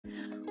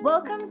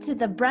Welcome to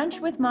the Brunch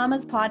with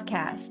Mamas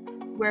podcast,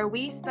 where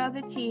we spill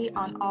the tea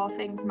on all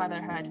things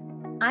motherhood.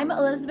 I'm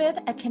Elisabeth,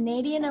 a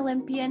Canadian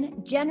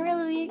Olympian,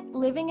 generally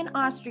living in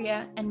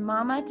Austria, and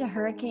mama to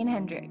Hurricane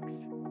Hendrix.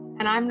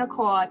 And I'm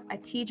Nicole, a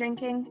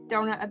tea-drinking,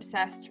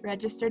 donut-obsessed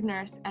registered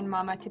nurse and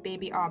mama to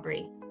baby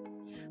Aubrey.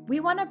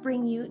 We want to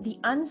bring you the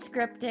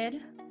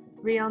unscripted,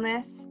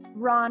 realness,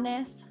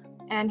 rawness,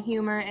 and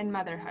humor in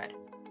motherhood.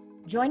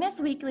 Join us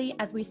weekly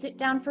as we sit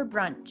down for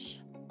brunch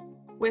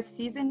with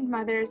seasoned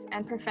mothers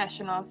and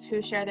professionals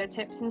who share their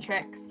tips and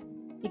tricks.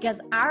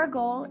 Because our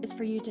goal is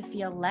for you to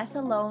feel less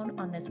alone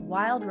on this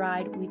wild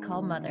ride we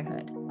call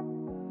motherhood.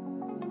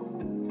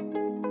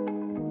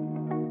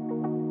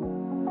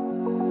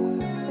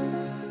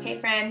 Hey,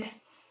 friend.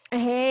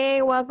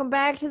 Hey, welcome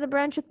back to the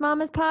Brunch with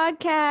Mamas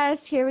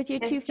podcast. Here with your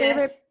two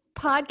favorite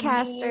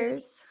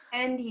podcasters.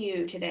 And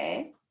you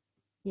today.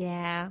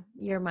 Yeah,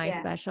 you're my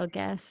special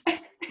guest.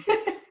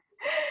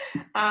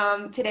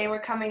 Today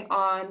we're coming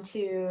on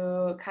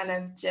to kind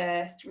of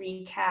just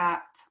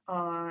recap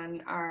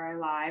on our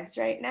lives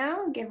right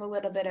now, give a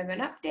little bit of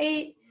an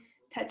update,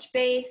 touch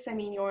base. I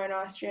mean, you're in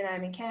Austria and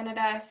I'm in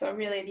Canada, so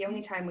really the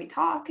only time we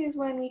talk is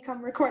when we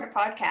come record a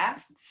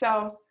podcast.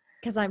 So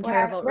because I'm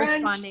terrible at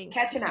responding.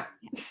 Catching up.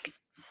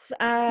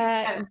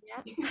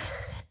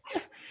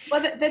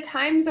 Well, the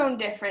time zone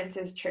difference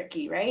is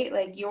tricky, right?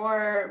 Like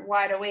you're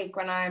wide awake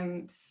when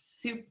I'm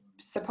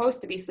supposed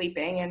to be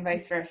sleeping and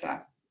vice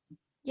versa.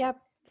 Yep.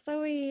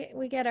 So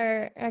we get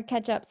our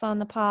catch-ups on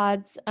the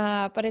pods,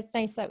 but it's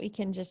nice that we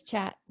can just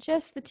chat,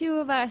 just the two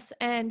of us,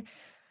 and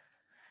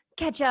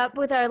catch up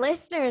with our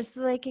listeners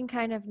so they can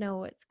kind of know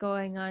what's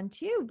going on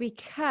too,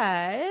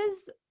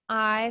 because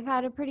I've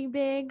had a pretty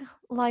big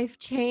life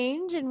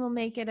change and we'll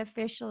make it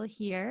official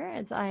here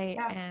as I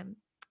am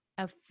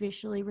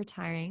officially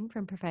retiring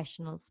from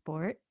professional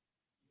sport.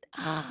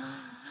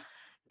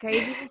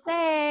 Crazy to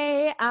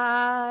say.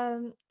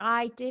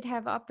 I did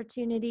have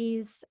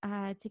opportunities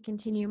to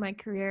continue my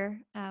career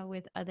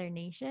with other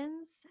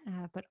nations,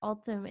 but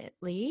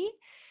ultimately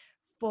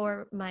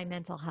for my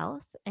mental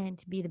health and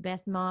to be the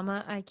best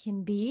mama I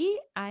can be,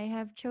 I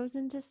have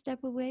chosen to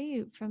step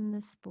away from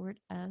the sport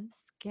of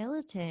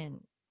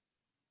skeleton.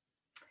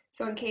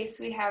 So in case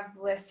we have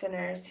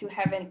listeners who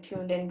haven't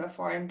tuned in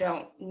before and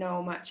don't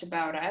know much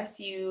about us,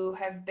 you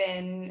have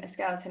been a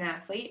skeleton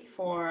athlete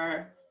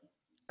for...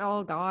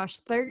 Oh gosh,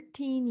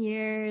 13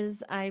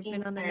 years. I've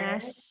been on the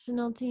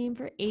national team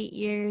for 8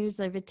 years.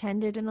 I've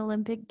attended an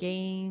Olympic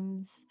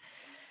Games.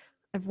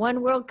 I've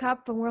won World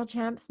Cup and World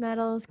Champs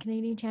medals,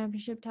 Canadian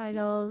Championship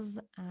titles.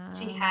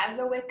 She has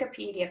a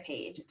Wikipedia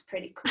page. It's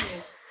pretty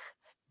cool.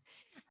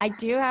 I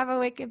do have a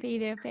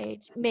Wikipedia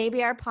page.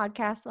 Maybe our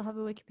podcast will have a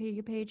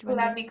Wikipedia page. Well,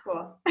 that'd be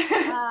cool.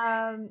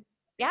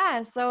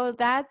 Yeah, so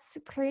that's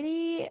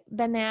pretty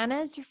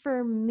bananas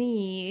for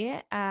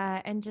me,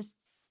 and just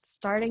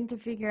starting to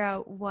figure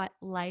out what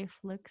life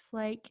looks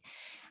like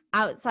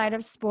outside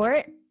of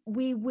sport.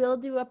 We will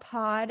do a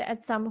pod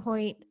at some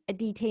point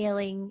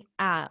detailing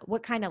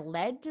what kind of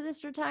led to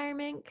this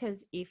retirement,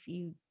 because if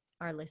you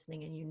are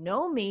listening and you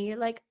know me, you're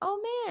like,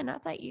 oh man, I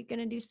thought you were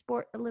going to do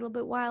sport a little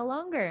bit while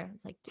longer. I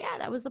was like, yeah,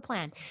 that was the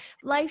plan.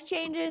 Life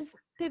changes,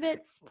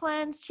 pivots,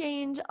 plans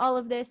change, all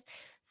of this.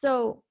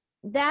 So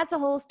that's a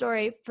whole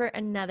story for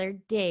another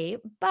day,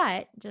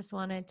 but just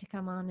wanted to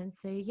come on and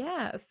say,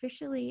 yeah,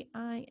 officially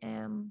I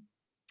am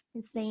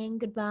saying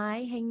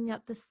goodbye, hanging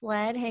up the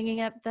sled,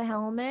 hanging up the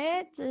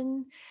helmet,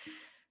 and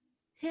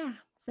yeah,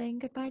 saying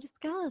goodbye to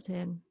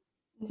skeleton.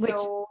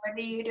 So what are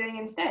you doing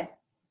instead?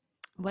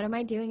 What am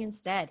I doing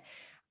instead?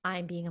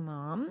 I'm being a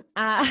mom.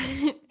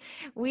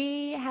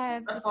 We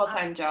have a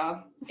full-time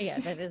job. Yeah,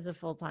 that is a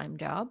full-time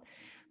job.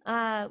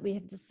 We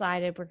have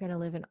decided we're going to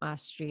live in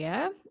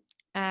Austria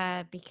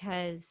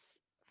because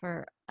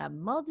for a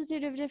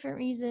multitude of different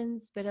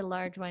reasons, but a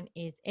large one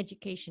is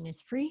education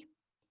is free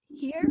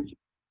here.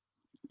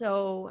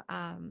 So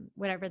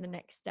whatever the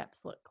next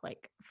steps look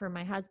like for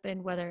my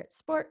husband, whether it's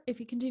sport, if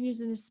he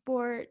continues in his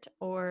sport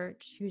or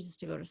chooses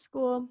to go to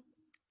school,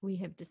 we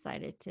have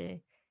decided to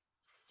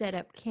set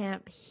up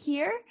camp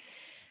here.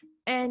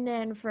 And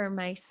then for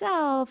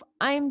myself,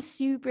 I'm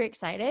super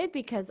excited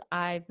because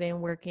I've been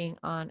working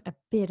on a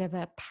bit of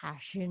a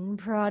passion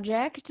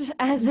project,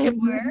 as it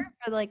were,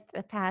 for like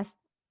the past,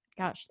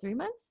 3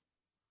 months,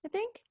 I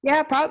think.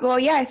 Yeah, probably. Well,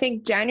 yeah, I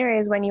think January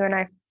is when you and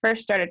I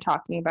first started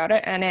talking about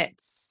it, and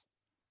it's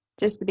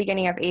just the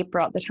beginning of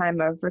April at the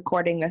time of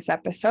recording this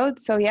episode.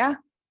 So yeah.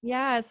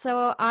 Yeah,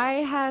 so I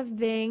have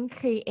been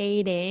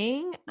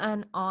creating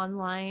an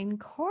online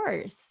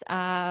course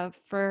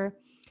for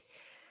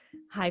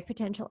high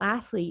potential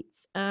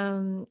athletes.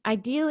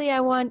 Ideally,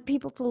 I want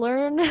people to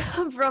learn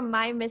from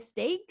my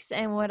mistakes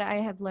and what I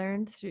have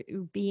learned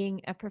through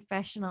being a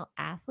professional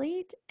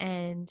athlete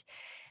and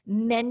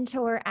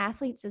mentor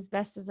athletes as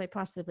best as I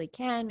possibly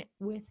can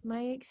with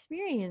my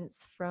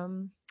experience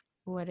from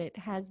what it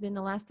has been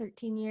the last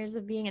 13 years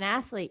of being an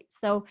athlete.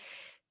 So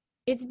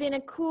it's been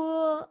a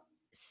cool,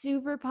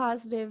 super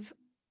positive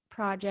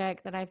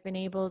project that I've been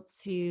able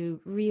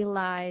to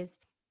realize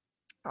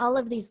all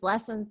of these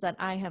lessons that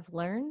I have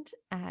learned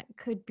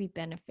could be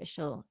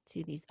beneficial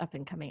to these up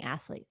and coming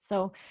athletes.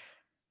 So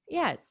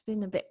yeah, it's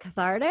been a bit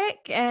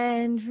cathartic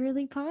and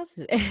really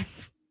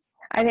positive.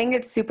 I think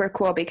it's super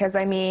cool because,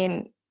 I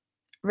mean,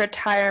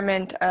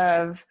 retirement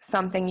of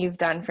something you've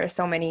done for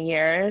so many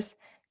years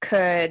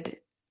could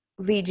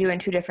lead you in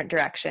two different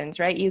directions,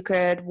 right? You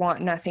could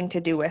want nothing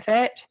to do with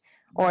it,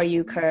 or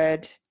you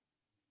could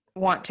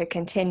want to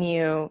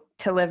continue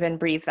to live and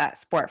breathe that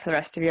sport for the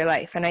rest of your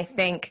life. And I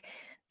think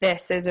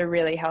this is a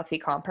really healthy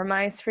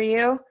compromise for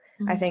you.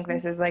 I think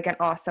this is like an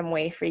awesome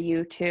way for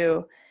you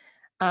to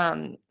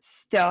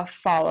still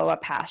follow a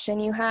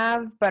passion you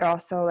have, but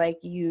also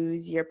like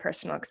use your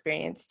personal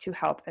experience to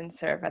help and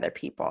serve other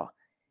people.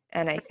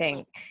 And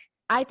Certainly.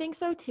 I think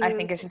so I too.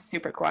 think it's just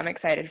super cool. I'm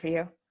excited for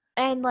you.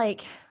 And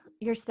like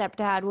your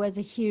stepdad was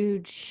a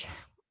huge,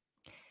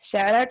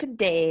 Shout out to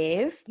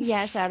Dave.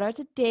 yeah, shout out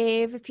to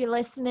Dave if you're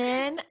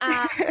listening.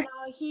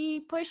 He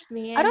pushed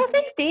me I and don't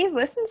think Dave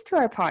listens to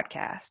our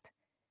podcast.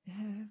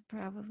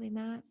 probably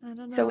not. I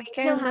don't So know. we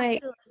He'll can have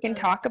like to can listen.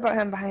 talk about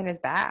him behind his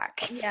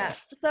back. Yeah.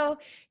 So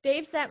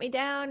Dave sat me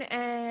down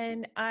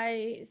and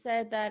I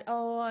said that,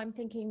 oh, I'm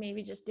thinking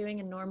maybe just doing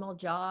a normal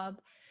job.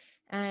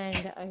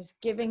 And I was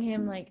giving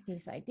him like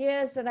these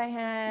ideas that I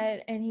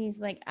had. And he's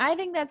like, I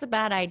think that's a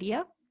bad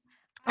idea.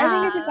 I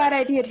think it's a bad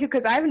idea too,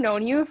 because I've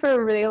known you for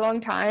a really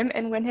long time,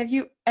 and when have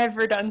you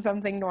ever done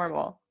something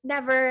normal?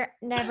 Never.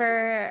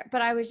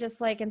 But I was just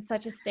like in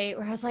such a state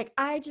where I was like,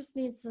 I just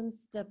need some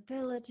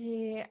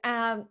stability.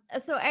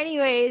 So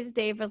anyways,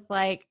 Dave was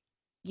like,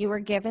 you were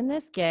given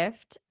this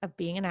gift of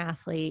being an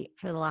athlete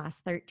for the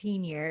last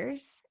 13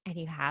 years, and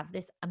you have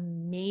this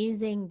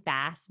amazing,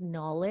 vast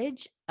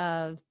knowledge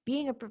of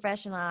being a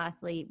professional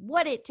athlete,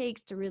 what it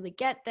takes to really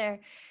get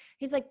there.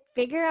 He's like,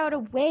 figure out a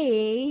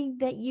way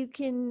that you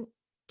can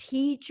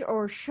teach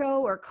or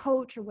show or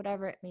coach or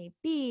whatever it may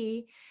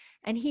be.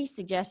 And he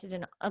suggested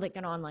an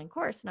online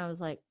course, and I was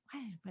like,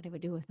 what do I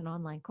do with an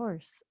online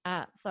course?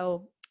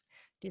 So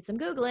did some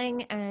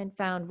Googling and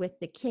found With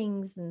the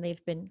Kings, and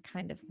they've been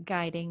kind of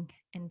guiding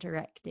and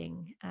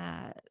directing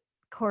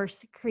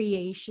course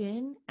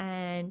creation.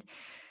 And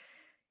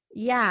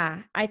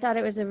yeah, I thought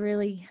it was a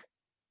really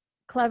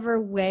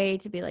clever way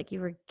to be like, you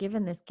were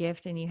given this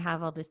gift and you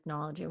have all this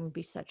knowledge. It would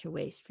be such a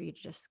waste for you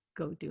to just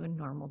go do a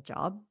normal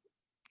job.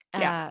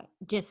 Yeah.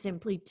 Just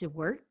simply to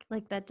work.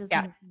 Like that doesn't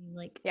Yeah. seem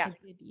like Yeah.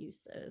 a good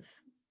use of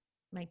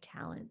my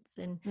talents.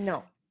 And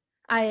No.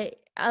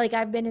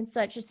 I've been in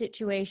such a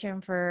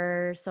situation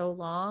for so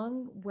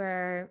long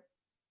where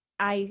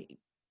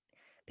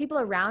people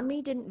around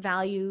me didn't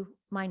value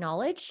my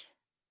knowledge.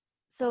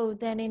 So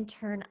then in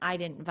turn, I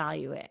didn't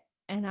value it.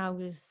 And I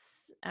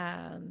was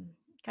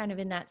kind of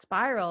in that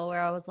spiral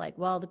where I was like,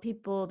 well, the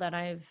people that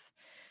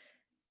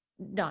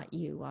not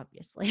you,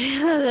 obviously,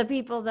 the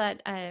people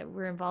that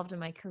were involved in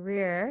my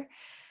career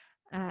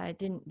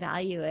didn't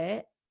value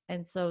it.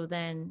 And so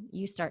then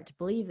you start to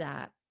believe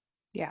that.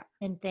 Yeah.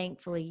 And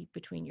thankfully,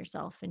 between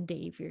yourself and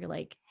Dave, you're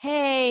like,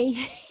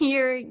 hey,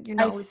 your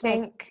knowledge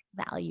has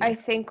value. I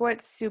think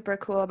what's super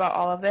cool about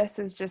all of this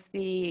is just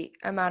the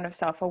amount of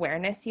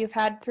self-awareness you've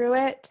had through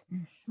it.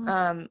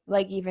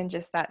 Like even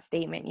just that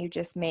statement you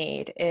just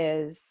made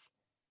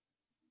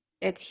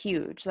it's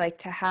huge. Like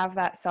to have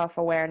that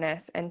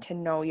self-awareness and to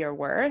know your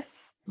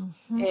worth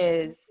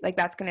is like,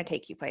 that's going to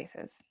take you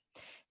places.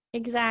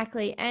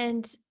 Exactly.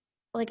 And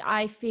like,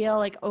 I feel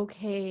like,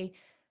 okay,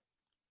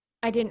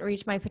 I didn't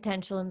reach my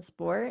potential in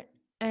sport.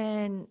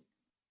 And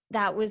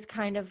that was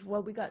kind of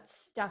what we got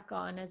stuck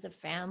on as a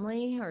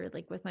family, or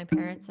like with my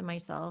parents and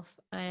myself.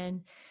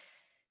 And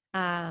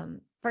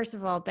first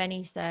of all,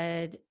 Benny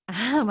said,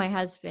 my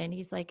husband,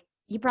 he's like,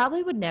 you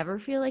probably would never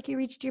feel like you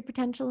reached your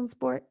potential in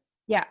sport.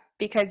 Yeah,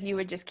 because you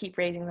would just keep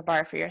raising the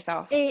bar for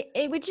yourself.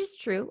 Which is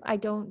true. I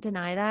don't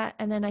deny that.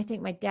 And then I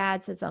think my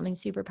dad said something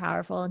super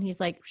powerful, and he's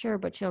like, sure,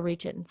 but she'll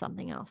reach it in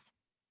something else.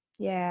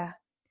 Yeah,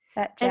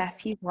 that Jeff,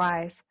 he's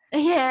wise.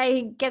 Yeah,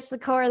 he gets the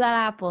core of that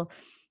apple.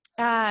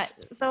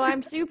 So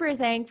I'm super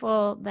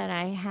thankful that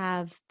I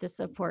have the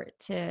support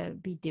to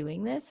be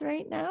doing this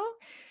right now.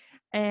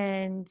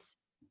 And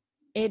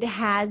it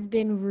has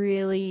been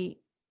really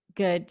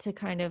good to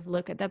kind of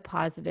look at the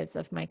positives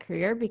of my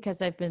career,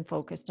 because I've been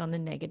focused on the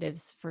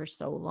negatives for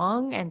so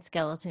long. And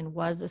skeleton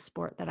was a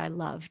sport that I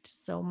loved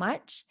so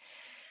much.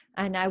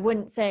 And I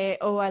wouldn't say,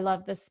 oh, I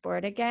love this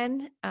sport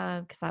again,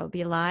 because that would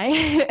be a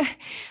lie.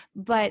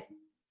 But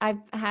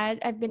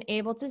I've been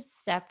able to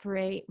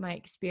separate my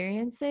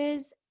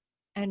experiences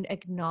and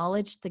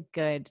acknowledge the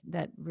good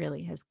that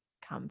really has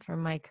come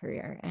from my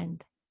career.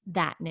 And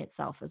that in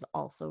itself is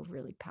also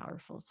really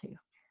powerful too.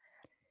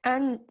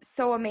 And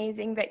so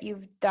amazing that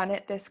you've done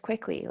it this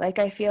quickly. Like,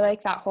 I feel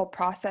like that whole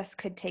process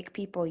could take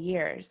people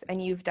years, and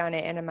you've done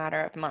it in a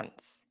matter of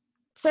months.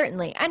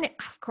 Certainly. And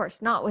of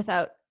course, not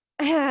without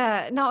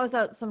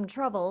some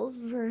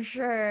troubles for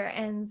sure,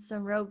 and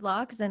some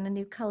roadblocks and a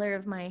new color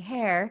of my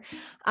hair.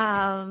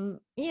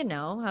 You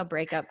know how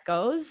breakup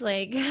goes.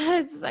 Like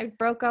I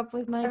broke up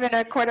with my Having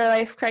a quarter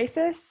life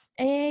crisis?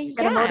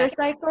 Got a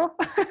motorcycle?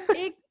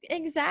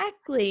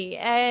 Exactly.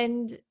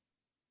 And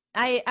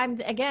I'm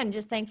again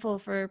just thankful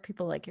for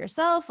people like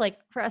yourself, like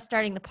for us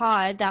starting the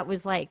pod. That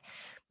was like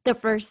the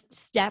first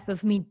step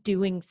of me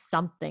doing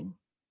something.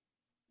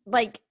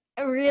 Like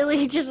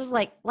really just was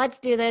like, let's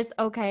do this.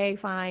 Okay,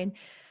 fine.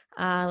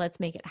 Let's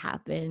make it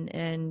happen.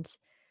 And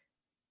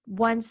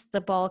once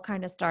the ball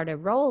kind of started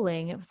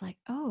rolling, it was like,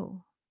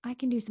 oh, I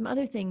can do some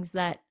other things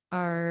that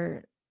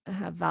are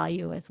have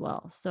value as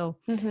well. So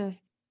Mm-hmm.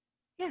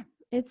 yeah,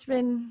 it's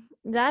been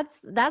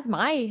that's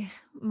my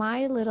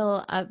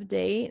little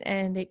update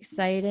and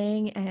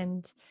exciting.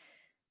 And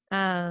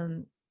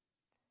um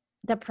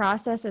the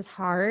process is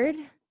hard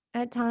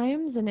at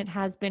times, and it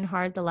has been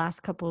hard the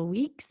last couple of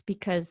weeks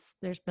because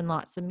there's been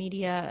lots of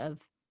media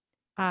of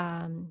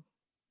um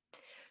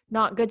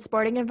not good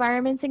sporting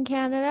environments in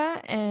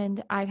Canada,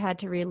 and I've had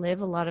to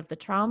relive a lot of the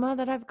trauma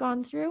that I've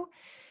gone through.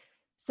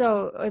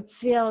 So it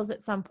feels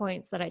at some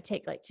points that I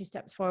take like two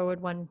steps forward,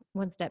 one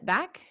step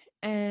back,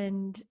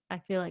 and I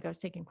feel like I was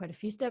taking quite a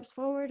few steps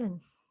forward, and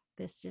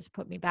this just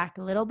put me back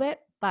a little bit.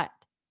 But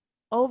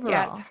Yeah,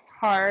 it's overall,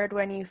 hard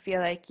when you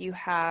feel like you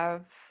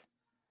have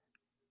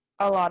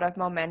a lot of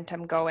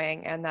momentum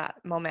going and that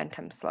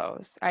momentum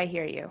slows. I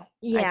hear you. I can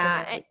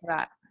yeah, relate to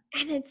that.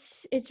 and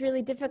it's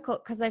really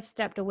difficult because I've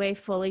stepped away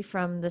fully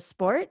from the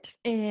sport,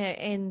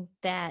 in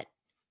that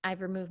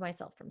I've removed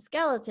myself from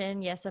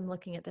skeleton. Yes, I'm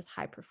looking at this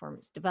high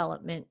performance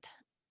development,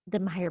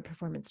 the higher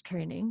performance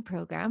training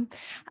program,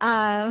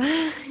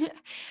 um,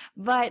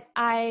 but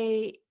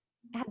I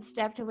had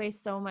stepped away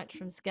so much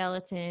from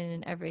skeleton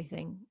and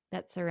everything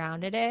that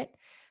surrounded it.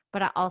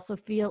 But I also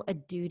feel a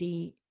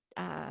duty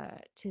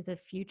to the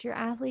future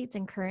athletes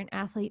and current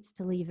athletes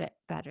to leave it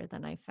better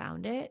than I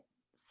found it.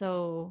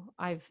 So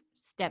I've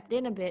stepped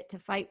in a bit to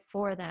fight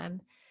for them,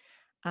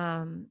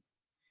 um,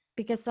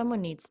 because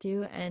someone needs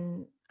to,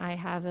 and I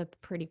have a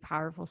pretty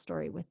powerful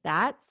story with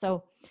that.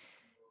 So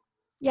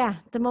yeah,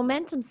 the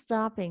momentum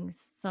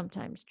stopping's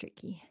sometimes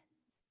tricky.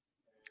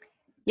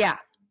 Yeah.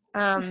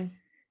 Um,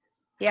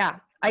 yeah.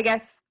 I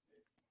guess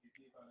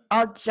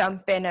I'll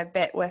jump in a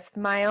bit with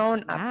my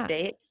own Yeah.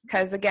 updates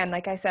because, again,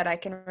 like I said, I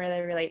can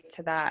really relate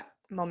to that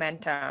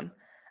momentum.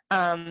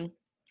 Um,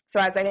 so,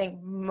 as I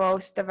think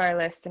most of our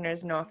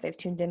listeners know if they've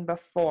tuned in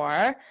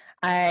before,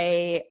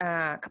 I,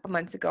 a couple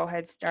months ago,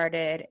 had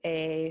started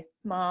a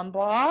mom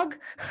blog.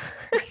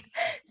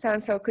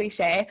 Sounds so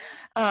cliche.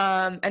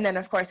 And then,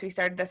 of course, we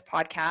started this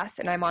podcast,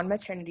 and I'm on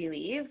maternity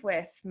leave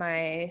with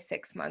my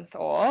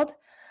 6-month-old.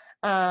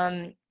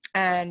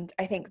 And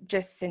I think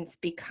just since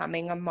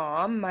becoming a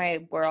mom,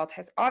 my world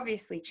has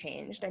obviously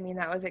changed. I mean,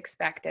 that was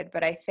expected,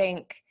 but I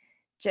think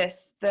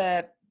just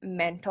the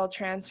mental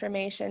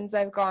transformations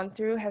I've gone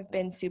through have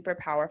been super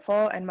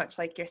powerful. And much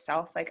like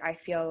yourself, like I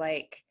feel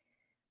like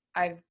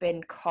I've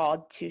been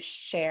called to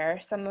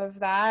share some of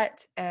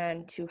that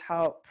and to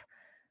help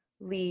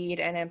lead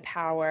and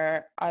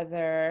empower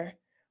other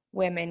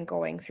women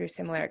going through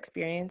similar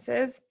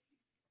experiences.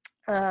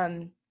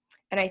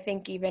 And I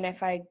think even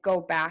if I go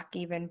back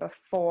even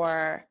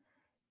before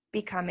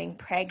becoming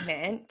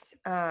pregnant,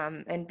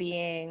 and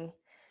being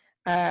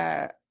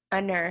a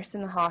nurse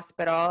in the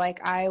hospital,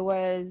 like I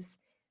was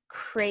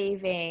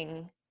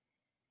craving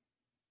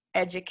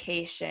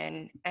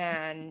education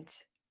and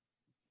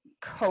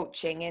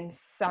coaching in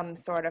some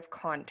sort of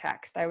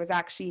context. I was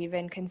actually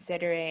even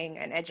considering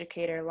an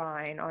educator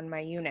line on my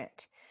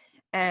unit.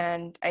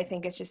 And I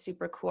think it's just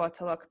super cool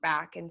to look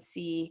back and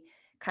see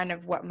kind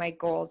of what my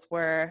goals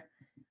were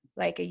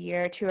like a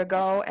year or two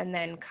ago, and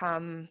then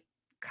come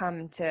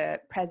to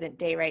present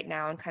day right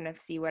now and kind of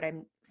see what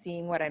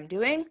I'm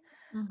doing.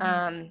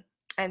 Mm-hmm.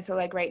 And so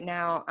like right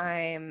now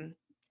I'm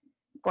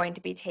going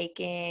to be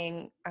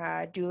taking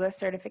doula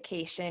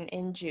certification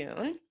in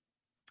June,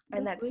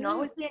 and that's not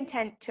with the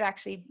intent to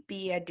actually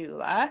be a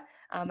doula.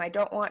 I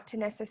don't want to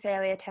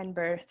necessarily attend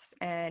births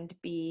and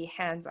be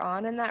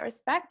hands-on in that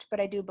respect, but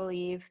I do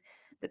believe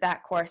that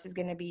that course is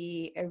going to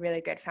be a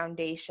really good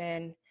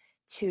foundation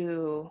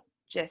to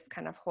just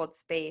kind of hold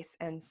space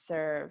and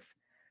serve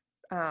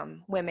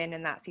women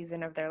in that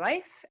season of their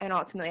life. And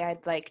ultimately,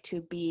 I'd like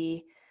to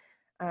be,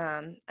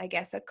 I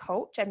guess, a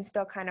coach. I'm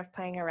still kind of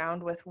playing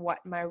around with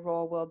what my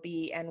role will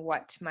be and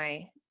what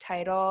my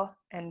title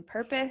and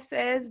purpose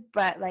is.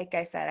 But like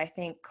I said, I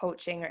think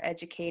coaching or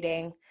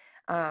educating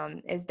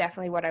is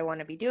definitely what I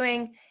want to be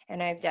doing.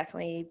 And I've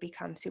definitely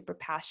become super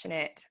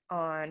passionate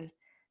on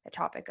the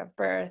topic of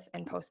birth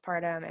and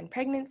postpartum and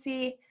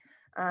pregnancy.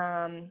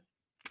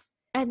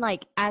 And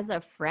like as a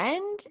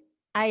friend,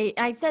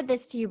 I said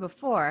this to you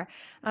before.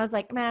 I was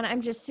like, man, I'm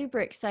just super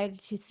excited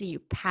to see you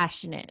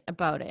passionate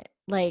about it.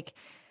 Like,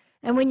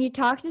 and when you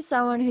talk to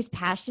someone who's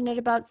passionate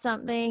about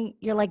something,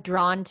 you're like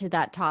drawn to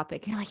that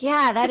topic. You're like,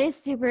 yeah, that is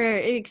super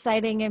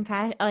exciting and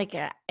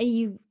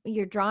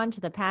you're drawn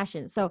to the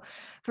passion. So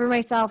for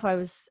myself, I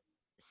was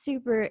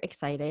super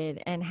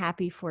excited and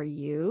happy for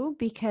you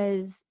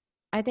because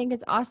I think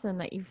it's awesome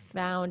that you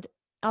found,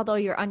 although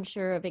you're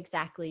unsure of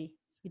exactly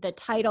the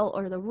title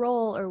or the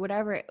role or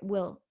whatever it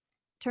will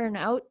turn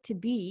out to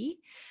be,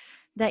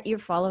 that you're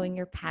following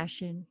your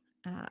passion.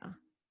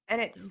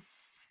 And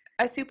So.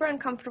 a super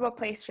uncomfortable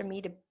place for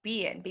me to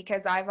be in,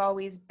 because I've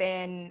always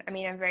been, I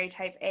mean, I'm very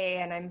type A,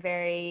 and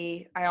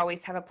I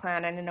always have a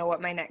plan and I know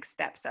what my next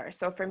steps are.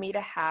 So for me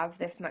to have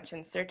this much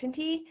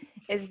uncertainty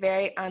is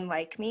very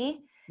unlike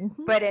me,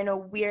 Mm-hmm. but in a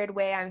weird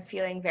way, I'm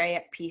feeling very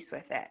at peace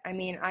with it. I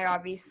mean, I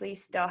obviously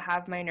still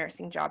have my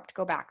nursing job to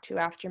go back to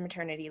after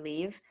maternity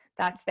leave.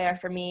 That's there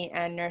for me,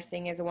 and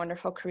nursing is a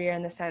wonderful career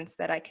in the sense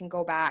that I can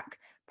go back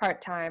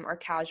part-time or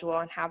casual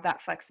and have that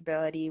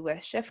flexibility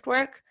with shift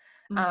work.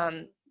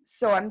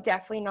 So I'm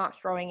definitely not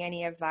throwing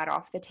any of that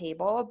off the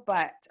table,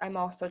 but I'm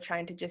also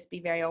trying to just be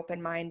very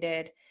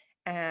open-minded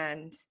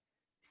and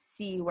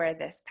see where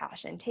this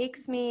passion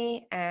takes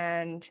me.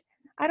 And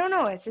I don't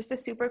know, it's just a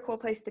super cool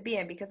place to be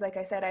in, because like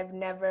I said, I've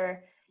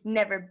never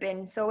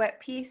been so at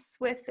peace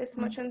with this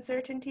much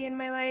uncertainty in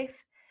my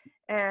life.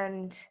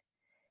 And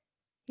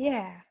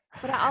yeah.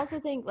 But I also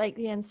think like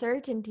the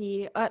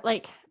uncertainty,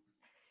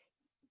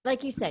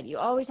 like you said, you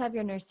always have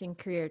your nursing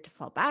career to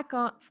fall back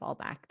on. Fall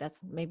back.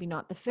 That's maybe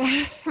not the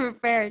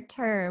fair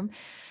term,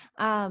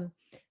 um,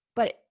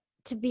 but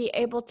to be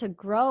able to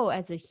grow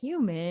as a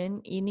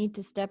human, you need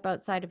to step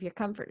outside of your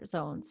comfort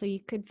zone. So you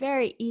could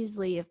very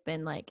easily have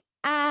been like,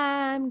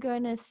 I'm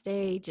gonna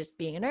stay just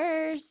being a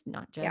nurse,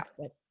 not Yeah, just,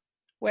 but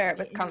where it stay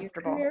was in your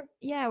comfortable. career,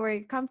 yeah, where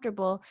you're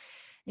comfortable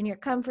in your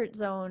comfort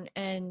zone.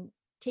 And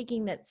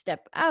taking that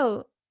step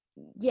out,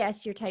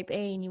 yes, you're type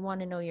A and you want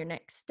to know your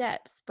next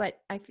steps, but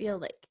I feel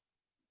like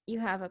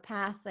you have a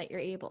path that you're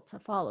able to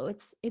follow.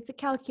 It's a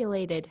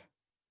calculated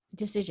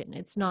decision.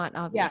 It's not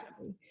Yeah.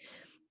 obviously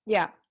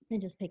Yeah. and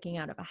just picking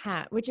out of a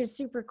hat, which is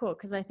super cool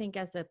because I think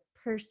as a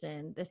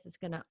person, this is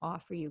going to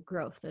offer you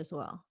growth as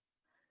well.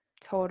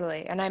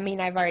 Totally. And I mean,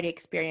 I've already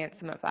experienced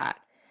some of that.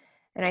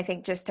 And I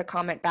think just to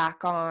comment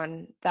back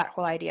on that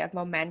whole idea of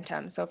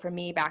momentum. So for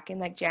me, back in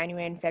like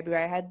January and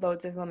February, I had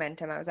loads of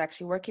momentum. I was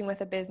actually working with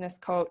a business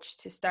coach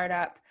to start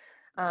up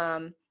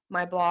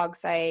my blog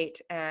site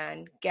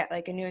and get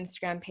like a new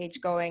Instagram page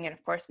going. And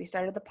of course, we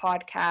started the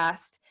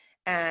podcast,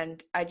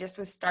 and I just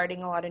was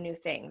starting a lot of new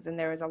things, and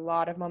there was a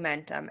lot of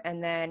momentum.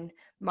 And then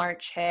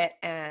March hit,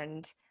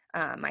 and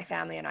my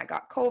family and I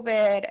got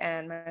COVID,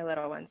 and my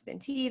little one's been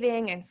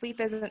teething, and sleep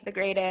isn't the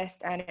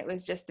greatest. And it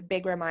was just a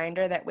big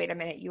reminder that, wait a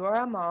minute, you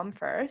are a mom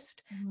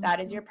first.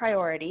 That is your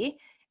priority.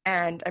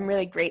 And I'm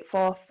really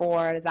grateful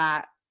for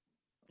that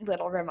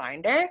little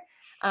reminder,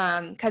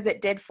 because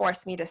it did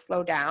force me to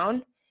slow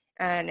down.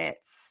 And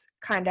it's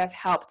kind of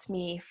helped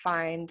me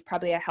find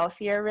probably a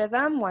healthier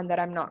rhythm, one that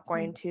I'm not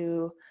going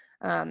to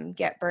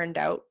get burned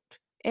out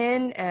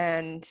in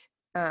and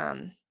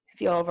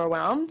feel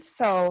overwhelmed.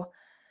 So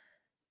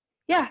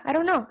yeah, I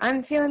don't know.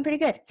 I'm feeling pretty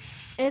good.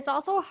 It's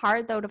also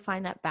hard though to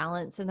find that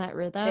balance and that It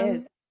rhythm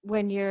is.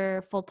 when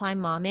you're full-time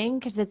momming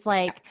because it's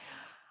like,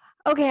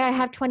 okay, I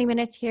have 20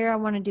 minutes here. I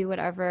want to do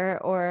whatever.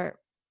 Or,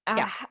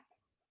 Yeah.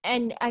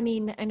 and I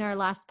mean, in our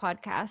last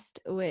podcast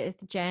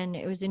with Jen,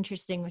 it was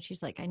interesting when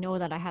she's like, I know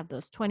that I have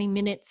those 20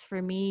 minutes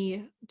for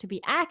me to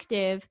be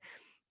active.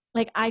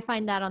 Like, I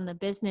find that on the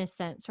business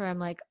sense where I'm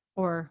like,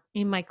 or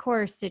in my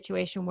course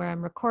situation where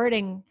I'm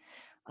recording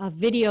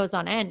videos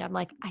on end, I'm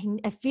like,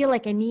 I feel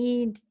like I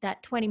need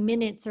that 20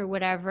 minutes or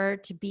whatever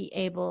to be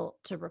able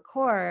to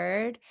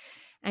record.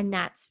 And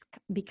that's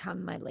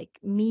become my like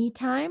me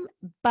time.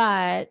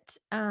 But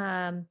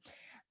I'm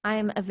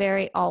a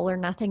very all or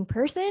nothing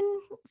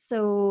person.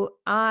 So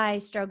I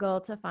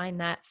struggle to find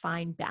that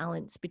fine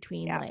balance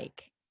between Yeah.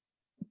 like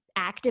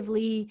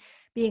actively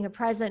being a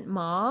present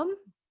mom,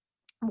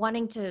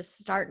 wanting to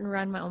start and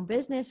run my own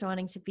business,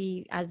 wanting to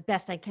be as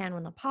best I can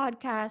on the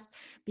podcast,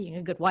 being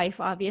a good wife,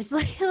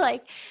 obviously.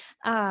 Like,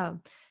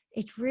 um,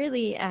 it's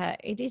really,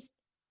 it is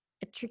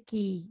a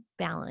tricky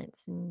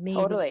balance. And maybe,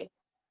 Totally.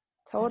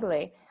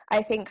 Totally.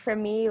 I think for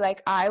me,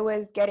 like I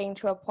was getting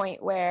to a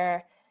point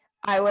where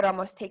I would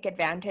almost take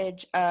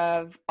advantage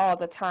of all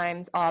the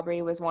times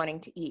Aubrey was wanting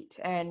to eat.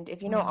 And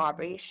if you know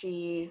Aubrey,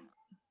 she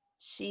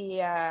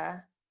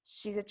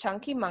she's a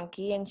chunky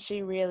monkey, and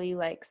she really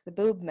likes the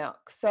boob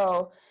milk.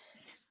 So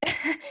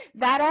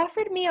that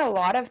offered me a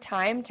lot of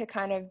time to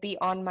kind of be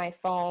on my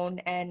phone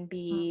and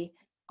be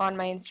on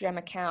my Instagram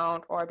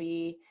account, or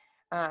be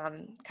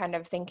kind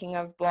of thinking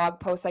of blog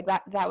posts like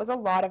that. That was a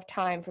lot of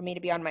time for me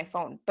to be on my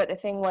phone. But the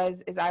thing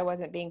was, is I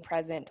wasn't being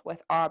present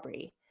with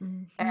Aubrey.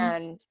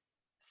 And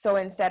so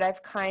instead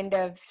I've kind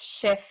of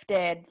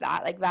shifted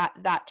that, like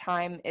that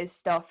time is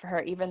still for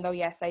her, even though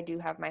yes, I do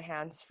have my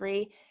hands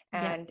free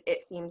yeah, and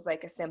it seems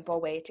like a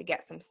simple way to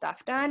get some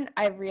stuff done.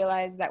 I've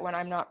realized that when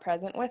I'm not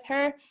present with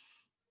her,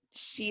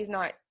 she's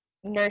not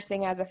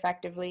nursing as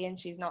effectively, and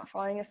she's not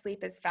falling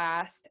asleep as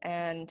fast.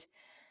 And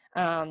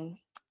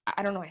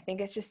I don't know, I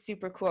think it's just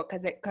super cool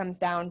because it comes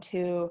down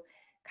to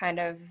kind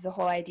of the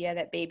whole idea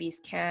that babies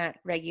can't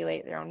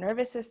regulate their own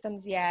nervous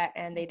systems yet,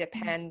 and they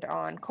depend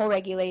on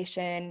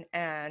co-regulation.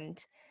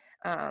 And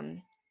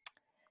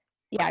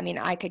yeah, I mean,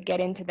 I could get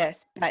into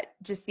this, but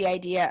just the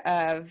idea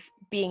of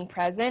being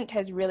present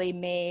has really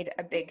made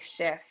a big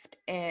shift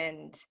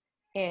in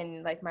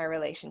like my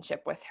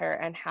relationship with her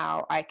and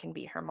how I can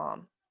be her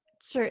mom.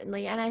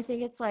 certainly. And I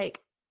think it's like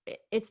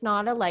it's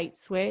not a light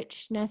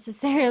switch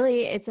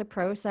necessarily. It's a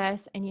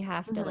process, and you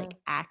have to like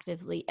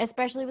actively,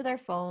 especially with our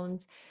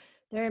phones,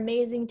 they're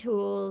amazing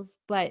tools,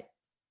 but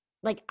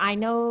like I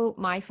know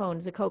my phone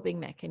is a coping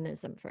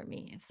mechanism for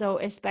me. So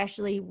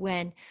especially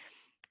when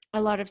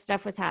a lot of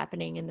stuff was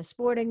happening in the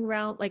sporting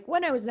realm, like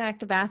when I was an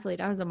active athlete,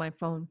 I was on my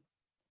phone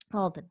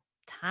all the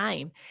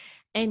time.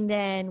 And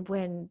then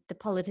when the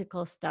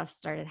political stuff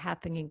started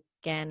happening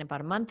again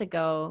about a month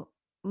ago,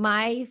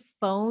 my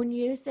phone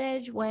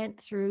usage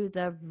went through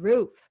the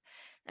roof.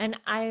 And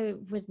I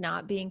was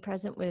not being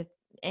present with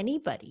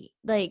anybody.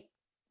 Like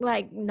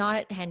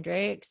not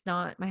Hendrix,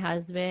 not my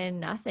husband,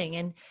 nothing.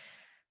 And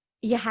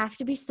you have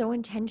to be so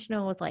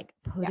intentional with like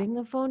Yeah. putting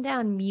the phone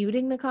down,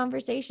 muting the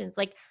conversations.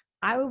 Like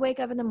I would wake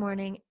up in the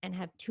morning and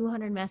have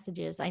 200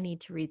 messages I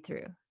need to read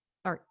through,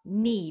 or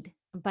need.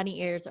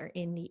 Bunny ears are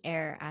in the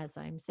air as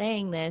I'm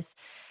saying this.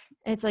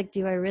 It's like,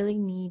 do I really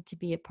need to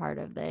be a part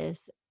of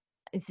this?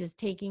 This is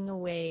taking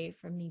away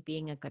from me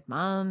being a good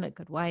mom, a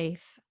good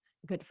wife,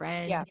 a good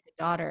friend, Yeah. a good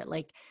daughter.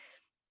 Like,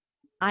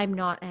 I'm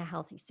not in a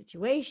healthy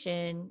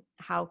situation.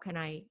 How can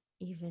I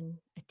even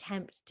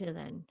attempt to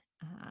then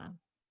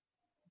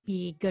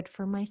be good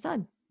for my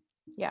son?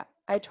 Yeah,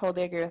 I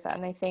totally agree with that.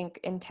 And I think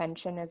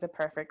intention is a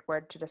perfect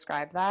word to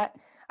describe that.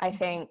 I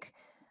think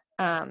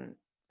um,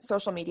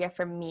 social media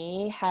for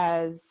me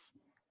has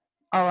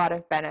a lot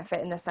of benefit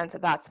in the sense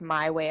that that's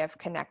my way of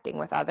connecting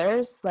with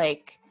others.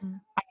 Like,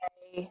 Mm.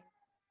 I,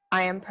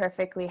 I am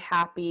perfectly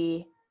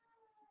happy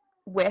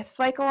with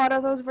like a lot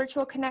of those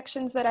virtual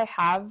connections that I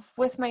have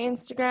with my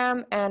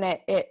Instagram, and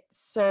it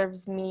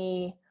serves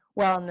me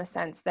well in the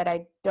sense that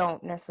I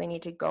don't necessarily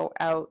need to go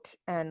out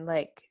and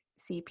like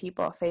see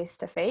people face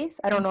to face.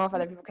 I don't know if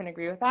other people can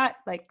agree with that.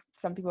 Like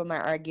some people might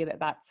argue that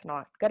that's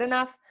not good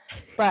enough,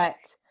 but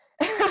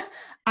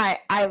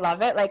I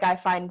love it. Like I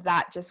find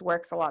that just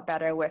works a lot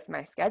better with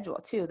my schedule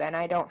too. Then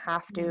I don't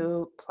have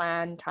to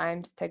plan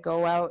times to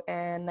go out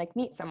and like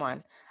meet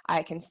someone.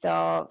 I can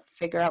still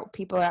figure out what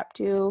people are up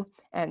to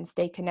and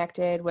stay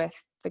connected with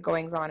the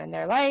goings on in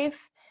their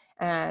life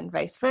and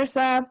vice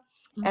versa.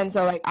 And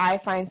so like I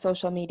find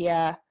social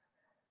media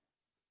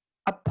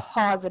a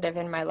positive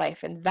in my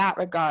life in that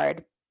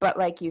regard. But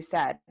like you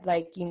said,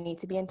 like you need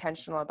to be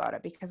intentional about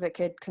it because it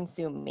could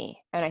consume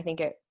me. And I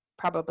think it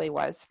probably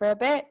was for a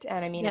bit.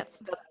 And I mean, Yep. it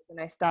still does, and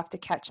I still have to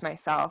catch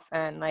myself.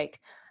 And like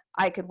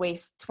I could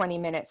waste 20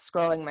 minutes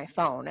scrolling my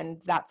phone,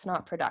 and that's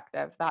not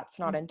productive. That's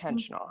not Mhm.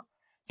 intentional.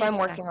 So I'm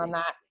working on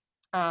Exactly.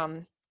 that.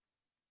 Um,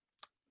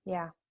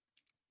 yeah.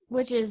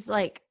 Which is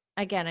like,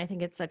 again, I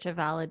think it's such a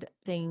valid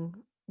thing.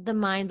 The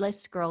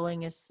mindless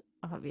scrolling is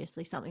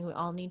obviously something we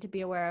all need to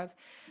be aware of.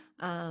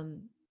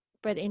 Um,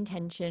 but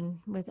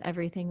intention with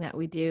everything that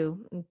we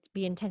do, and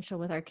be intentional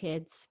with our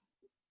kids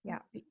Yeah.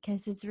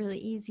 because it's really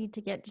easy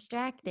to get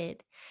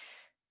distracted.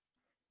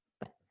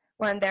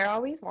 When they're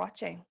always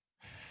watching.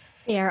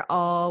 They're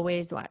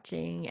always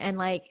watching, and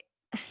like,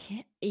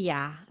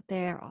 yeah,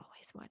 they're always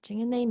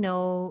watching, and they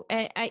know.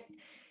 I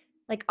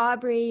like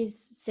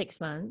Aubrey's 6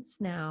 months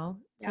now,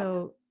 Yeah.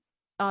 so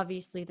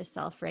obviously the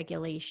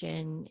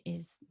self-regulation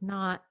is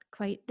not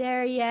quite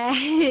there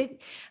yet.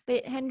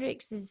 But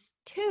Hendrix is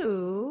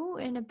 2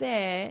 in a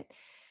bit,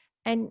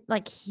 and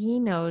like he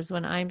knows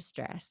when I'm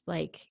stressed.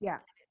 Like Yeah.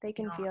 They it's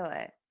can not, feel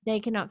it. they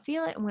cannot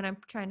feel it. And when I'm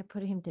trying to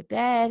put him to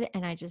bed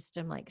and I just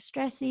am like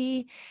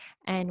stressy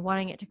and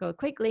wanting it to go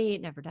quickly,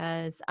 it never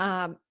does.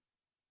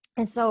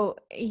 And so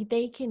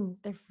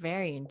they're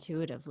very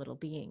intuitive little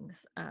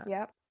beings,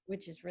 Yep.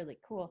 which is really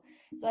cool.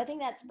 So I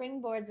think that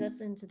springboards us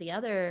into the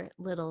other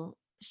little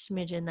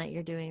smidgen that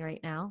you're doing right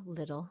now.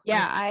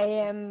 Yeah,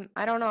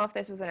 I don't know if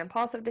this was an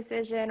impulsive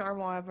decision or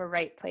more of a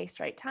right place,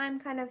 right time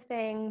kind of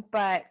thing,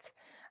 but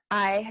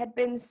I had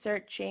been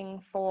searching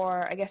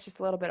for, I guess, just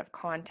a little bit of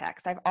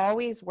context. I've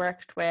always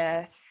worked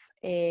with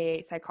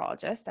a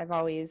psychologist. I've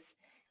always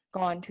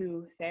gone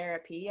to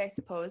therapy, I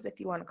suppose, if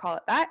you want to call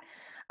it that.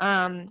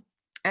 Um,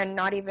 and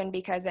not even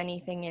because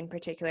anything in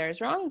particular is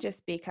wrong,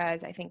 just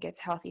because I think it's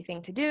a healthy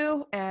thing to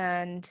do.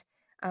 And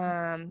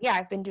yeah,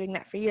 I've been doing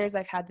that for years.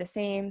 I've had the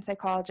same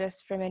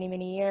psychologist for many,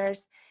 many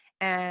years.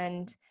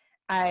 And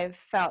I've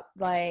felt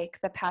like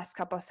the past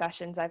couple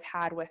sessions I've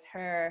had with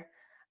her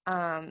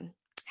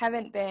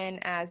haven't been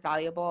as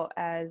valuable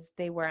as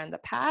they were in the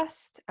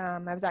past. I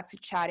was actually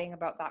chatting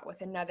about that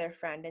with another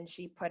friend, and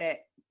she put it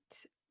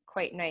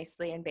quite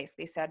nicely and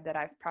basically said that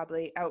I've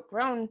probably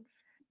outgrown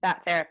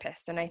that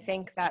therapist. And I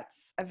think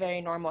that's a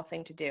very normal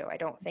thing to do. I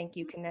don't think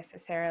you can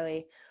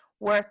necessarily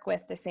work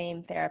with the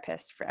same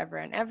therapist forever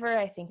and ever.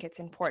 I think it's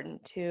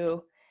important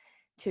to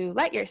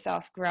let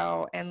yourself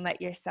grow and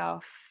let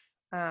yourself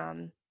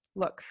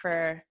look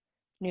for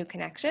new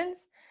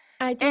connections.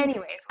 I think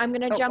Anyways, I'm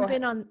going to oh, go jump ahead.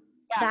 in on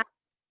Yeah, that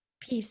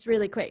piece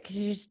really quick because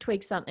you just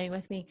twigged something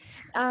with me.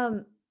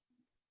 Um,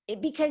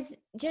 because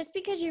just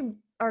because you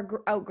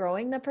are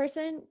outgrowing the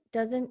person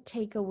doesn't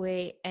take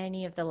away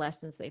any of the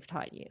lessons they've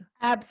taught you.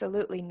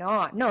 absolutely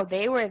not. No,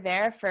 they were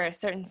there for a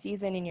certain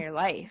season in your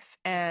life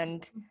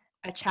and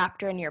a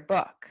chapter in your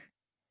book.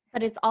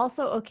 But it's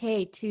also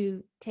okay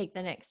to take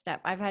the next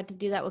step. I've had to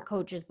do that with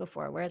coaches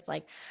before where it's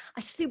like,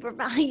 I super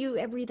value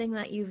everything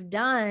that you've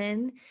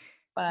done,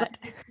 but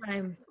But it's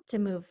time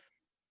to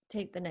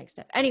take the next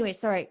step. Anyway,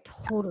 sorry,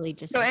 totally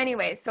just. so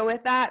anyway, so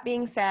with that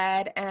being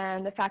said,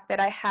 and the fact that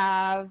I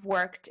have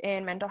worked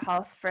in mental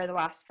health for the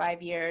last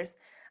 5 years,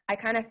 I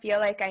kind of feel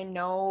like I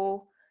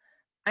know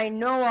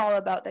all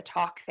about the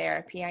talk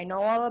therapy. I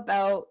know all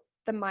about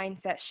the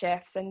mindset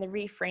shifts and the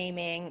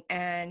reframing,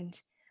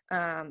 and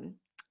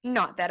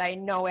not that I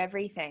know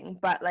everything,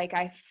 but like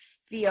I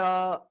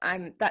feel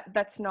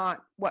that's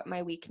not what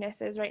my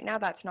weakness is right now.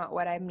 That's not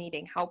what I'm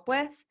needing help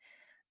with.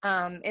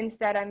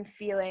 Instead, I'm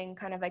feeling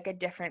kind of like a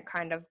different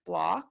kind of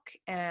block,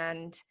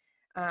 and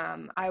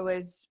I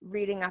was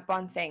reading up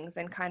on things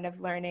and kind of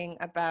learning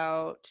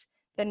about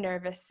the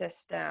nervous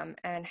system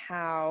and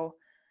how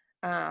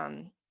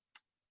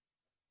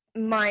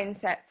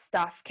mindset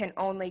stuff can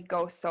only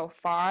go so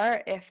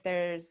far if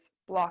there's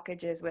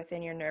blockages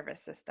within your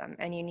nervous system,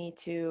 and you need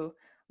to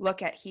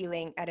look at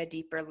healing at a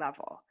deeper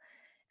level.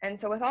 And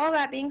so, with all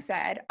that being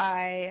said,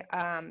 I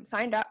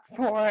signed up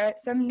for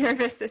some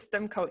nervous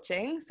system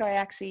coaching. So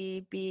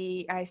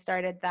I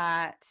started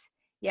that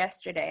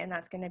yesterday, and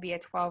that's going to be a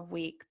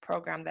 12-week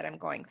program that I'm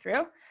going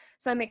through.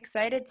 So I'm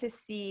excited to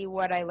see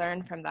what I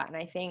learn from that. And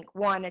I think,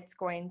 one, it's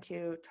going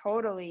to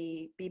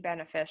totally be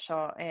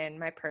beneficial in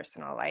my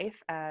personal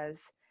life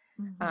as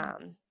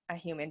a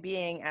human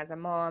being, as a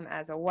mom,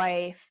 as a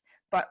wife,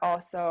 but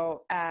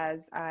also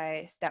as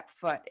I step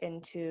foot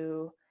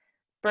into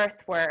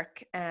birth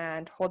work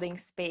and holding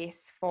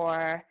space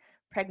for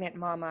pregnant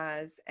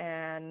mamas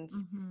and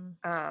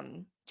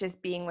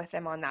just being with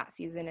them on that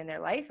season in their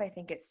life. I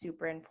think it's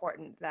super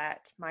important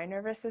that my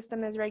nervous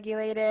system is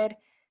regulated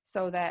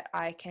so that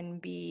I can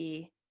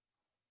be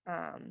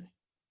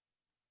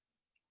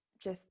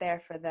just there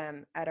for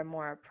them at a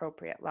more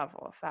appropriate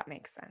level, if that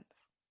makes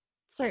sense.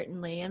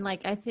 Certainly. And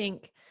like, I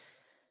think,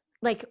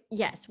 like,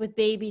 yes, with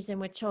babies and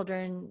with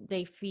children,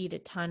 they feed a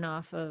ton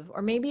off of,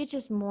 or maybe it's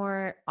just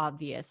more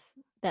obvious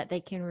that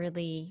they can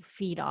really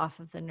feed off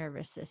of the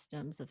nervous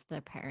systems of their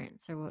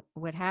parents or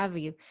what have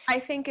you. I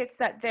think it's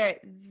that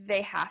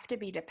they have to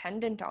be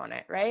dependent on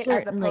it, right?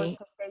 As opposed Certainly.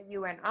 to, say,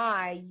 you and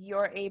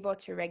you're able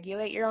to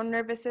regulate your own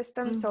nervous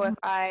system. So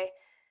Mhm.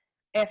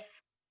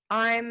 if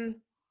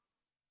I'm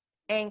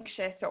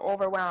anxious or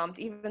overwhelmed,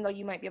 even though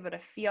you might be able to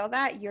feel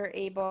that, you're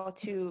able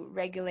to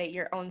regulate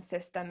your own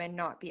system and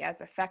not be as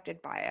affected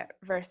by it,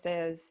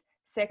 versus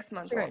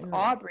 6-month-old Certainly.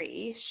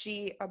 Aubrey,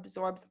 she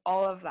absorbs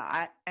all of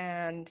that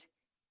and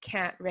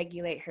can't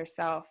regulate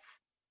herself,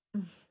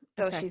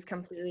 so Okay. she's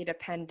completely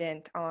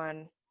dependent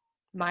on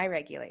my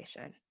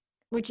regulation.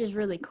 Which is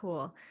really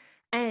cool.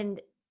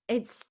 And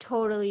it's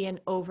totally an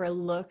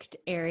overlooked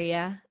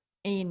area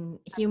in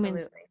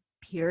humans, Absolutely.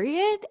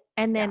 period.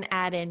 And Yeah. then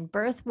add in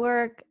birth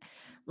work.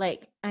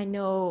 Like, I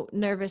know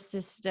nervous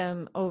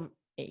system,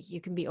 you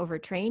can be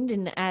overtrained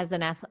and as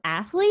an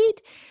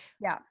athlete,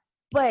 Yeah.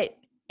 but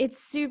it's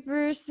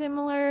super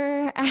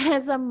similar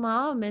as a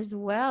mom as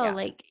well. Yeah.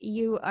 Like,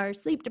 you are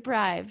sleep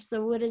deprived.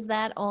 So what does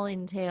that all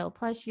entail?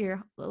 Plus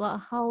you're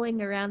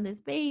hauling around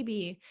this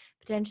baby. Yeah.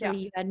 Potentially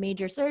you had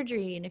major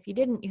surgery. And if you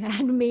didn't, you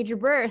had a major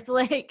birth.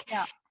 Like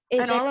Yeah.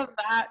 it, And all of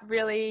that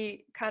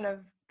really kind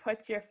of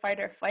puts your fight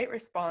or flight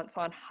response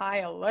on high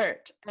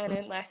alert. And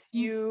unless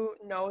you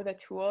know the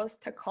tools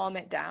to calm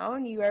it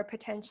down, you are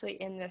potentially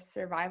in this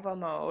survival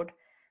mode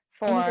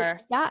and you get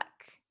for, stuck.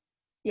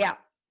 yeah.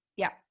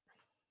 Yeah.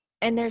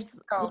 And there's,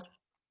 So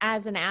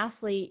as an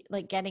athlete,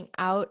 like getting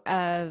out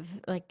of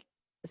like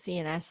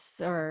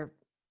CNS or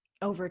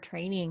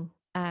overtraining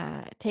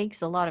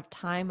takes a lot of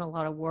time, a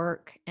lot of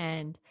work.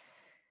 And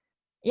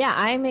yeah,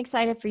 I'm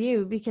excited for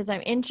you because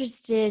I'm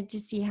interested to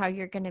see how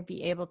you're going to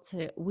be able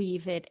to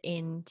weave it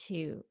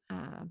into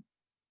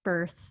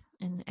birth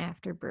and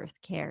after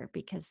birth care,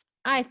 because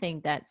I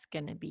think that's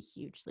going to be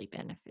hugely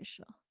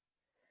beneficial.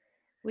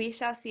 we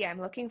shall see.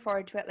 I'm looking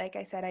forward to it. Like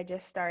I said, I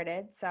just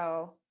started.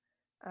 So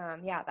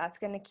yeah, that's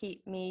going to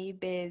keep me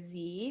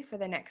busy for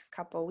the next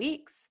couple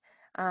weeks.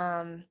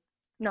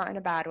 Not in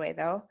a bad way,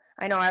 though.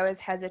 I know I was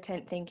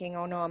hesitant, thinking,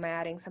 oh no, am I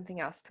adding something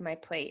else to my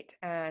plate?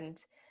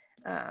 And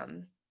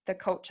the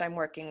coach I'm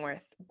working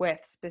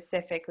with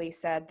specifically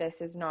said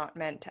this is not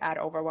meant to add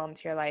overwhelm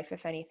to your life.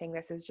 If anything,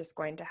 this is just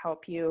going to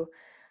help you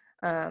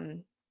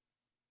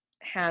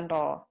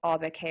handle all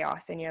the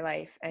chaos in your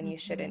life, and you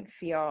shouldn't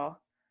feel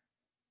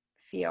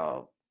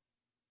what's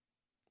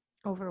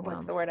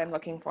Overwhelmed. the word I'm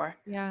looking for?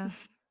 Yeah.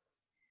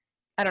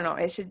 I don't know.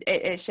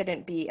 It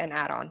shouldn't be an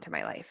add-on to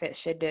my life. It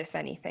should, if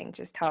anything,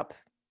 just help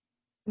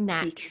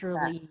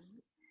Naturally. decompress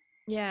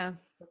Yeah.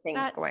 the things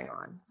That's going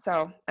on.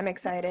 So I'm that's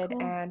excited,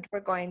 cool. and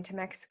we're going to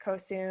Mexico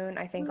soon.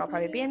 I think Oh, I'll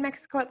probably be yeah. in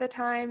Mexico at the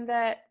time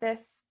that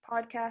this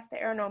podcast,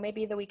 or no,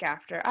 maybe the week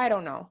after. I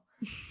don't know.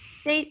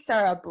 Dates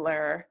are a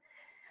blur.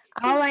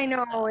 All I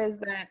know is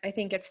that I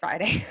think it's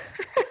Friday.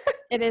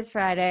 It is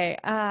Friday,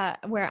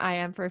 where I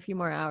am for a few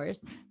more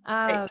hours.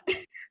 Right.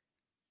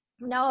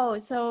 No,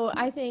 so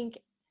I think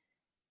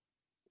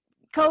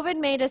COVID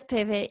made us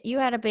pivot. You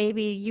had a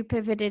baby, you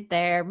pivoted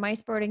there. My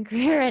sporting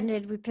career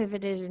ended, we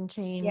pivoted and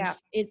Yeah.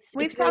 changed. We've It's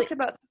really talked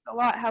about this a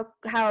lot,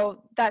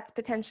 how that's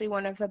potentially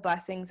one of the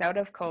blessings out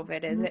of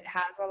COVID is it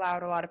has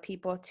allowed a lot of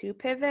people to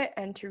pivot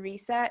and to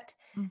reset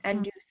and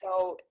Mhm. do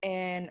so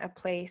in a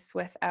place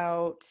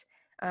without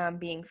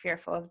being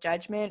fearful of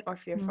judgment or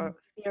fearful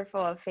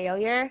of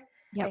failure.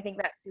 And I Yep.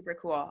 think that's super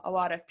cool. A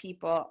lot of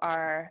people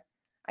are,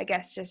 I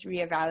guess, just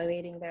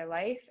reevaluating their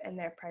life and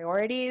their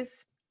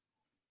priorities.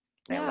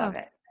 I Yeah. love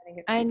it. I think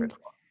it's super And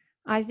cool.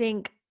 I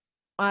think,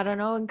 I don't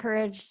know,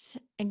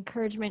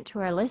 encouragement to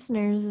our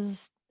listeners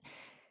is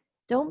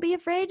don't be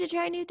afraid to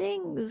try new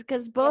things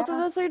because both of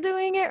Yeah. us are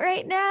doing it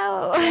right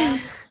now. Yeah.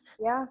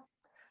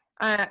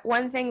 Yeah.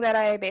 One thing that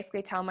I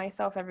basically tell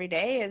myself every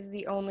day is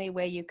the only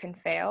way you can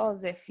fail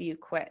is if you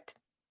quit.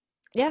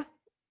 Yeah,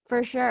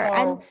 for sure.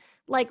 And So,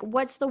 like,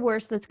 what's the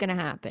worst that's going to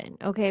happen?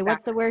 Okay,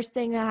 what's the exactly. worst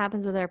thing that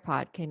happens with our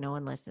pod? Okay, no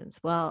one listens.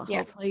 Well, Yeah.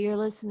 hopefully you're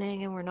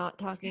listening and we're not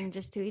talking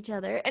just to each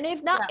other. And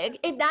if not, Yeah.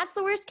 if that's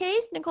the worst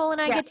case, Nicole and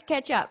I Yeah. get to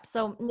catch up.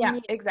 So, Yeah,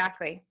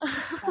 exactly.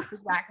 That's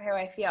exactly how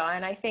I feel.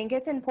 And I think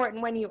it's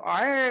important when you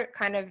are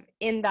kind of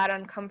in that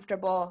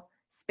uncomfortable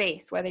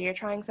space, whether you're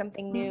trying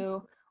something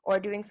new or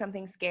doing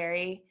something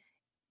scary,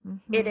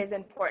 it Mhm. is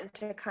important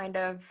to kind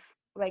of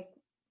like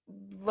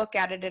look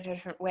at it a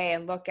different way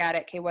and look at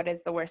it, okay, what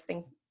is the worst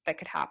thing that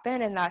could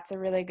happen? And that's a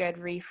really good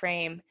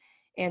reframe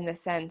in the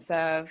sense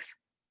of,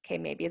 okay,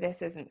 maybe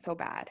this isn't so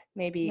bad. Yeah.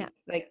 Maybe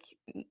like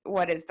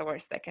what is the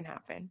worst that can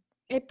happen?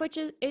 It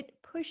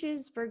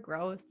pushes for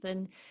growth.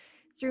 And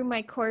through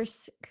my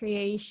course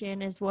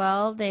creation as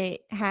well,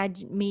 they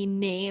had me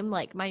name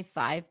like my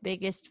 5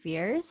 biggest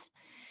fears.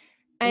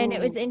 And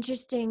it was Ooh,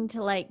 interesting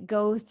to like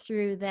go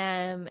through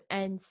them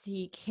and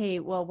see, okay,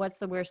 well, what's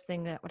the worst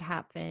thing that would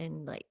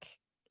happen, like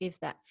if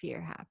that fear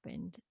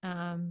happened.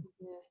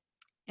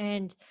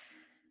 And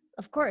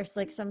of course,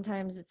 like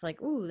sometimes it's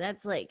like, ooh,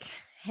 that's like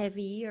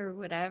heavy or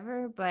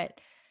whatever, but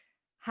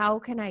how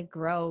can I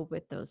grow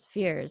with those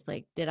fears?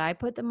 Like, did I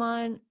put them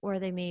on, or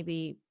they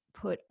maybe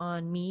put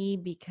on me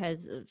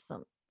because of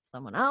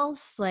someone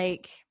else?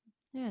 Like,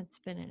 yeah, it's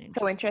been an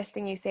so interesting.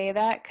 interesting you say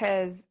that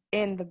because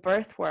in the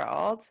birth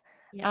world,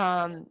 Yep.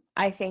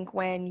 I think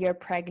when you're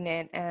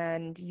pregnant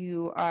and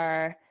you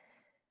are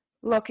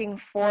looking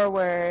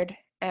forward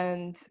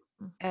and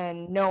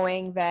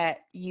knowing that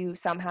you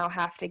somehow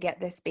have to get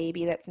this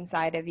baby that's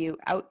inside of you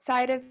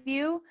outside of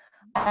you,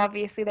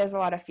 obviously there's a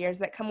lot of fears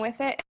that come with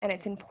it, and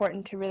it's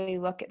important to really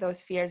look at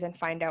those fears and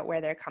find out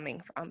where they're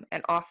coming from.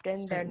 And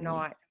often they're Certainly.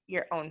 not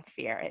your own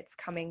fear, it's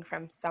coming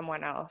from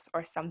someone else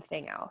or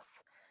something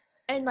else.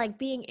 And like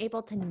being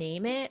able to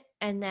name it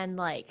and then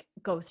like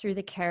go through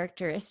the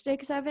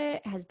characteristics of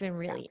it has been Yeah,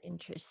 really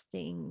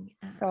interesting.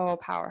 so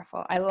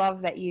powerful. I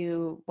love that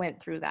you went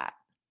through that.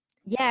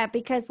 Yeah,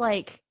 because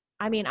like,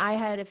 I mean, I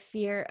had a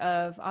fear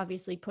of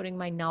obviously putting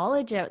my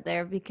knowledge out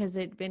there because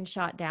it'd been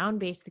shot down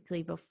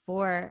basically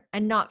before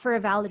and not for a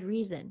valid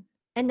reason.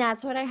 And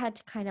that's what I had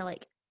to kind of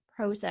like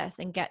process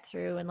and get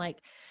through. And like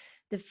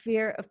the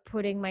fear of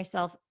putting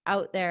myself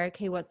out there.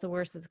 Okay, what's the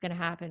worst that's going to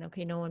happen?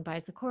 Okay, no one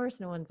buys the course,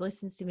 no one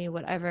listens to me,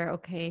 whatever.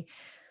 Okay,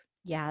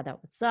 yeah,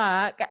 that would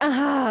suck.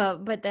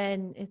 But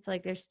then it's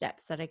like there's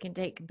steps that I can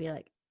take and be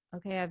like,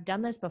 okay, I've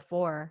done this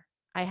before.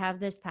 I have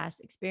this past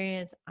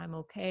experience. I'm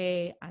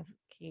okay. I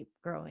keep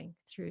growing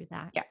through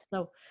that. Yeah.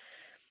 So,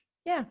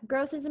 yeah,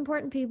 growth is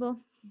important, people.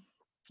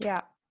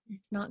 Yeah.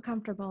 It's not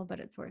comfortable,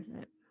 but it's worth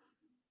it.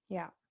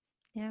 Yeah.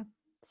 Yeah.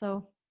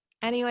 So,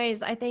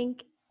 anyways, I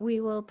think we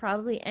will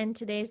probably end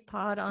today's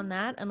pod on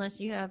that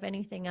unless you have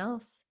anything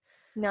else.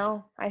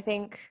 No, I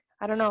think,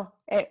 I don't know.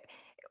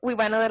 We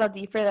went a little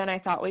deeper than I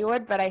thought we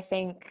would, but I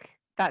think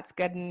that's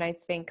good. And I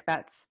think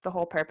that's the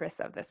whole purpose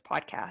of this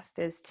podcast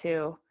is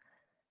to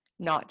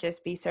not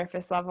just be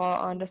surface level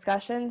on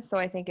discussions. So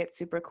I think it's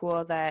super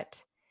cool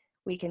that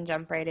we can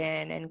jump right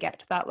in and get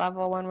to that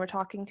level when we're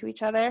talking to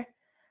each other.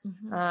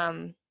 Mm-hmm.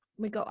 Um,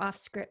 We go off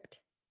script.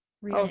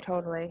 Read oh, it.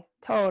 totally.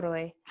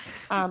 Totally.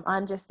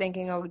 I'm just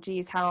thinking, oh,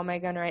 geez, how am I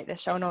going to write the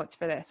show notes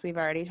for this? We've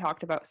already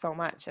talked about so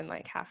much in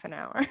like half an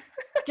hour.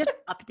 Just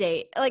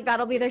update. Like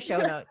that'll be their show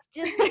notes.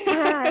 Just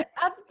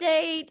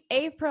update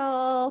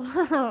April.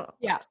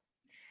 Yeah.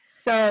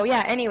 So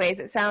yeah, anyways,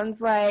 it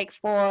sounds like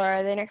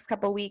for the next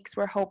couple weeks,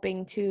 we're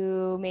hoping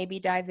to maybe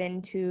dive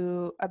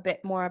into a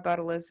bit more about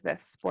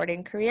Elisabeth's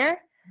sporting career.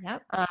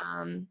 Yep.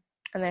 And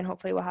then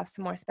hopefully we'll have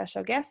some more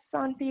special guests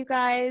on for you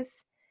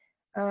guys.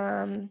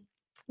 Yeah.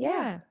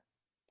 Yeah.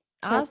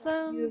 Hope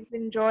Awesome. you've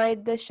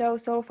enjoyed the show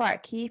so far.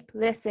 Keep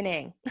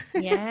listening.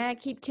 Yeah.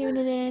 Keep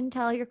tuning in.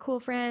 Tell your cool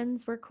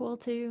friends we're cool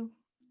too.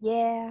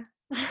 Yeah.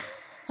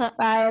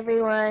 Bye,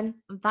 everyone.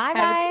 Bye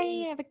Have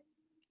a good week.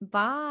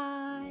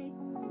 bye. Bye.